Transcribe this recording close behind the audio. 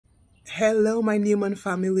Hello, my Newman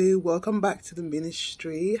family. Welcome back to the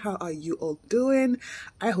ministry. How are you all doing?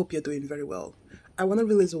 I hope you're doing very well. I want to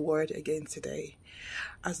release a word again today.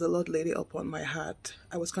 As the Lord laid it upon my heart,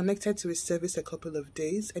 I was connected to his service a couple of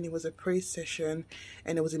days, and it was a praise session,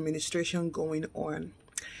 and there was a ministration going on.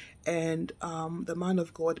 And the man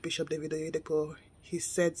of God, Bishop David Oyedepo, he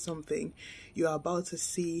said something. You are about to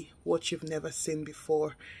see what you've never seen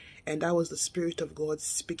before. And that was the Spirit of God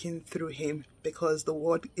speaking through him, because the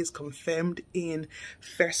word is confirmed in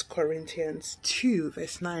 1 Corinthians 2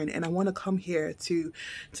 verse 9. And I want to come here to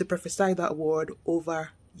prophesy that word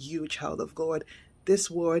over you, child of God.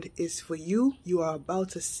 This word is for you. You are about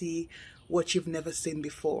to see what you've never seen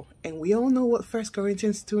before. And we all know what 1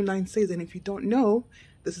 Corinthians 2:9 says. And if you don't know,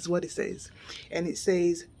 this is what it says. And it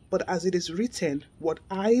says, but as it is written, what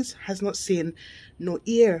eyes has not seen, nor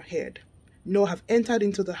ear heard, nor have entered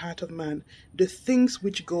into the heart of man, the things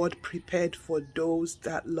which God prepared for those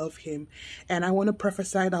that love him. And I want to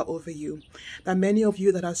prophesy that over you, that many of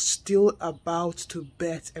you that are still about to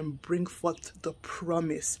bet and bring forth the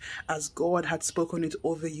promise as God had spoken it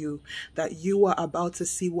over you, that you are about to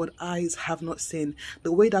see what eyes have not seen.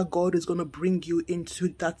 The way that God is going to bring you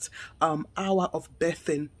into that hour of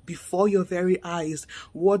birthing before your very eyes,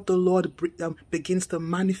 what the Lord begins to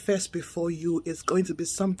manifest before you is going to be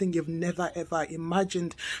something you've never ever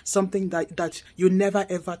imagined, something that you never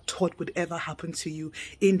ever thought would ever happen to you.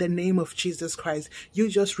 In the name of Jesus Christ, you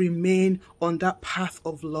just remain on that path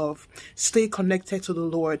of love. Stay connected to the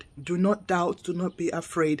Lord. Do not doubt, do not be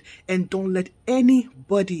afraid, and don't let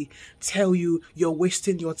anybody tell you you're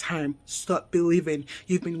wasting your time. Stop believing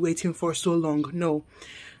you've been waiting for so long. No.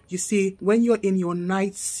 You see, when you're in your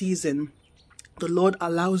night season, the Lord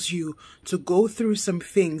allows you to go through some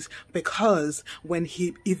things, because when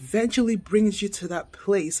he eventually brings you to that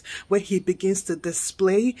place where he begins to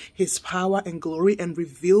display his power and glory and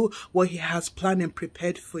reveal what he has planned and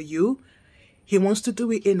prepared for you, he wants to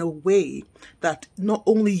do it in a way that not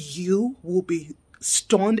only you will be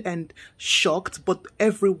stunned and shocked, but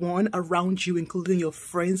everyone around you, including your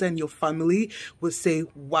friends and your family, will say,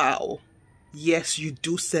 wow. Yes, you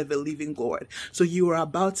do serve a living God. So you are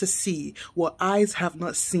about to see what eyes have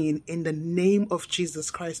not seen in the name of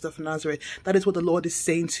Jesus Christ of Nazareth. That is what the Lord is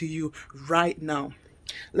saying to you right now.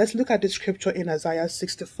 Let's look at the scripture in Isaiah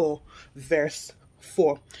 64 verse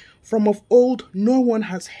 4. From of old, no one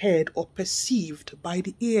has heard or perceived by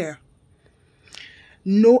the ear.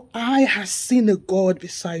 No eye has seen a God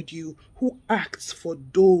beside you who acts for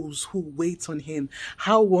those who wait on him.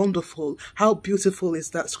 How wonderful, how beautiful is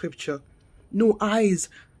that scripture. No eyes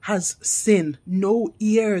has seen, no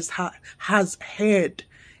ears has heard.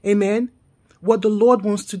 Amen. What the Lord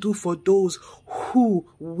wants to do for those who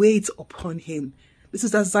wait upon him. This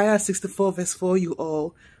is Isaiah 64 verse 4, you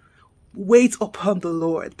all. Wait upon the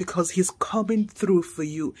Lord, because he's coming through for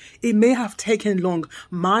you. It may have taken long.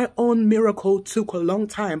 My own miracle took a long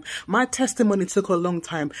time. My testimony took a long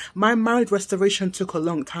time. My marriage restoration took a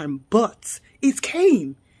long time. But it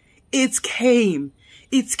came. It came.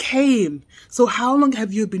 It came. So how long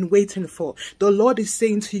have you been waiting for? The Lord is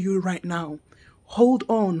saying to you right now, hold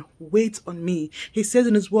on, wait on me. He says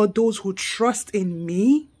in his word, those who trust in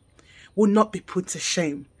me will not be put to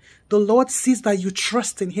shame. The Lord sees that you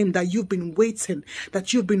trust in him, that you've been waiting,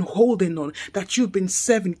 that you've been holding on, that you've been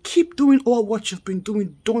serving. Keep doing all what you've been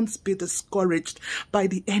doing. Don't be discouraged by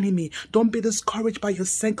the enemy. Don't be discouraged by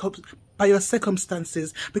your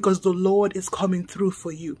circumstances, because the Lord is coming through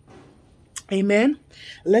for you. Amen.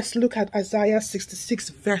 Let's look at Isaiah 66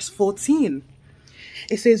 verse 14.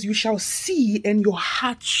 It says, you shall see and your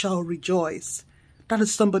heart shall rejoice. That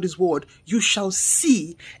is somebody's word. You shall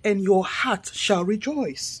see and your heart shall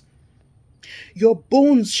rejoice. Your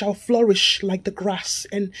bones shall flourish like the grass,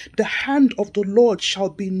 and the hand of the Lord shall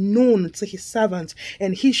be known to his servants,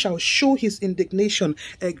 and he shall show his indignation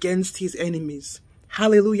against his enemies.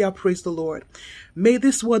 Hallelujah. Praise the Lord. May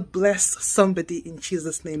this word bless somebody in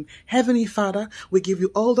Jesus' name. Heavenly Father, we give you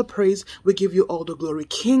all the praise. We give you all the glory.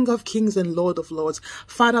 King of kings and Lord of lords.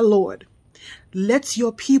 Father, Lord, let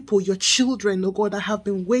your people, your children, oh God, that have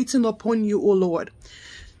been waiting upon you, oh Lord,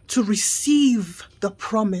 to receive the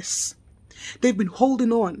promise. They've been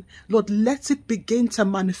holding on. Lord, let it begin to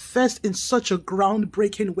manifest in such a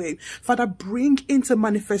groundbreaking way. Father, bring into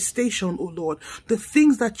manifestation, oh Lord, the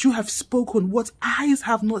things that you have spoken, what eyes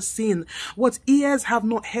have not seen, what ears have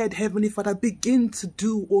not heard, Heavenly Father, begin to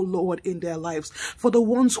do, oh Lord, in their lives. For the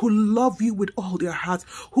ones who love you with all their heart,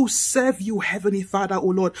 who serve you, Heavenly Father, oh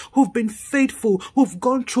Lord, who've been faithful, who've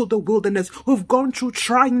gone through the wilderness, who've gone through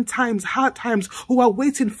trying times, hard times, who are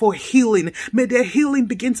waiting for healing. May their healing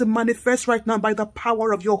begin to manifest right now by the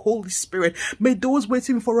power of your Holy Spirit. May those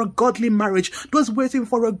waiting for a godly marriage, those waiting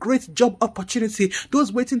for a great job opportunity,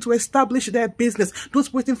 those waiting to establish their business,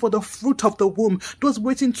 those waiting for the fruit of the womb, those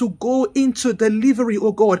waiting to go into delivery,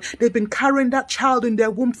 oh God, they've been carrying that child in their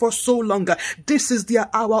womb for so long. This is their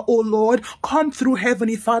hour, oh Lord. Come through,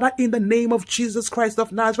 Heavenly Father, in the name of Jesus Christ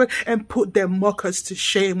of Nazareth, and put their mockers to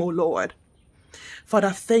shame, oh Lord.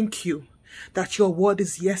 Father, thank you that your word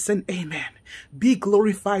is yes and amen. Be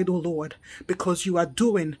glorified, O Lord, because you are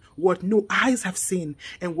doing what no eyes have seen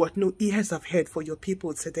and what no ears have heard for your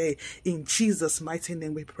people today. In Jesus' mighty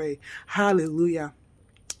name we pray. Hallelujah.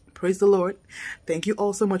 Praise the Lord. Thank you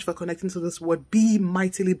all so much for connecting to this word. Be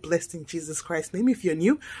mightily blessed in Jesus Christ's name. If you're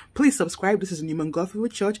new, please subscribe. This is Newman Godfrey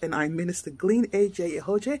Church, and I'm Minister Glenn A.J.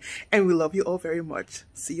 Ehoje, and we love you all very much.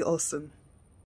 See you all soon.